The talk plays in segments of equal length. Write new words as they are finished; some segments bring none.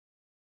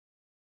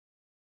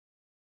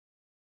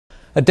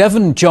A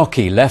Devon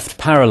jockey left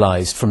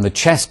paralysed from the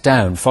chest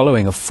down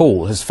following a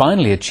fall has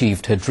finally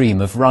achieved her dream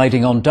of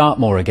riding on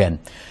Dartmoor again.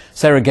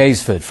 Sarah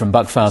Gaisford from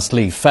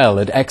Buckfastleigh fell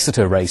at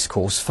Exeter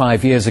Racecourse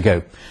 5 years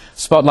ago.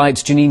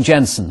 Spotlight's Janine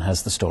Jensen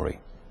has the story.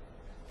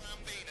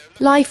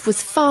 Life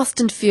was fast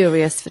and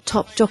furious for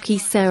top jockey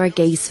Sarah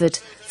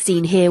Gaisford,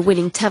 seen here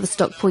winning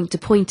Tavistock point to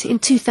point in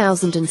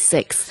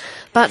 2006.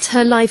 But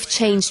her life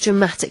changed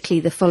dramatically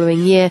the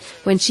following year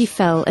when she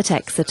fell at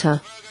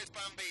Exeter.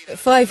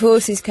 5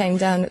 horses came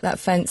down at that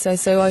fence,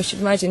 so I should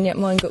imagine yet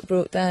mine got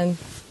brought down,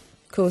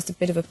 caused a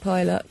bit of a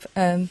pile-up.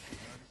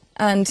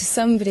 And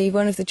somebody,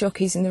 one of the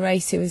jockeys in the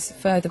race who was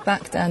further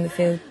back down the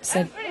field,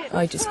 said,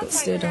 I just got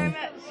stood on.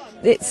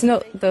 It's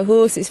not the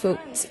horse's fault.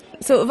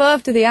 Sort of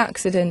after the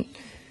accident,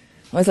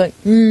 I was like,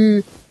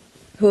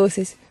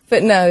 horses.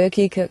 But no,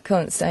 you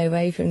can't stay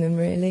away from them,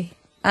 really.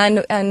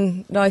 And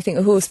I think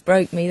a horse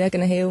broke me, they're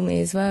going to heal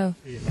me as well.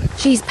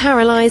 She's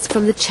paralysed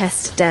from the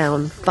chest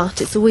down,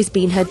 but it's always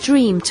been her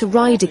dream to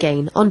ride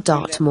again on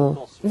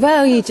Dartmoor.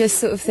 Well, you just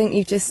sort of think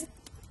you've just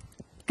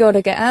got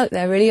to get out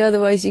there, really,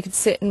 otherwise you could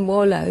sit and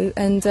wallow.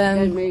 And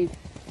the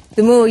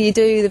more you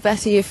do, the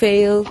better you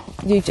feel.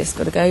 You've just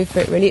got to go for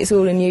it, really. It's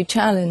all a new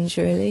challenge,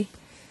 really.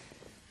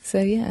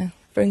 So, yeah,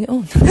 bring it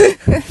on.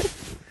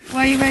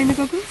 Why are you wearing the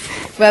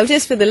goggles? Well,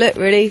 just for the look,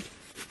 really.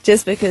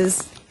 Just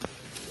because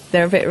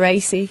they're a bit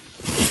racy.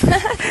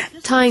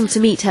 Time to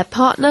meet her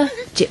partner,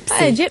 Gypsy.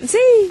 Hi,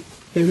 Gypsy!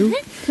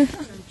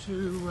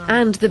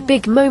 And the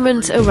big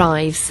moment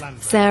arrives.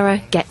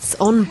 Sarah gets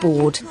on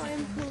board.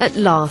 At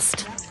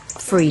last,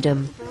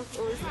 freedom.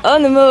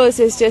 On the moors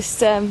is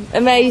just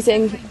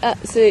amazing,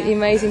 absolutely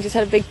amazing. Just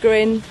had a big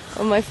grin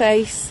on my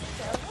face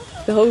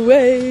the whole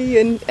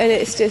way, and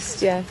it's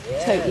just, yeah,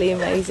 totally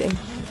amazing.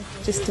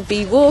 Just to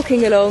be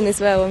walking along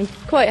as well. I'm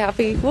quite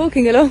happy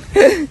walking along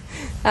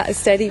at a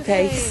steady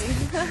pace.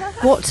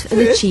 What an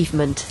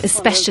achievement,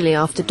 especially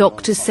after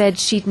doctors said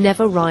she'd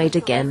never ride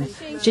again.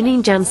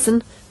 Janine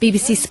Jensen,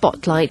 BBC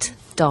Spotlight,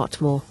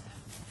 Dartmoor.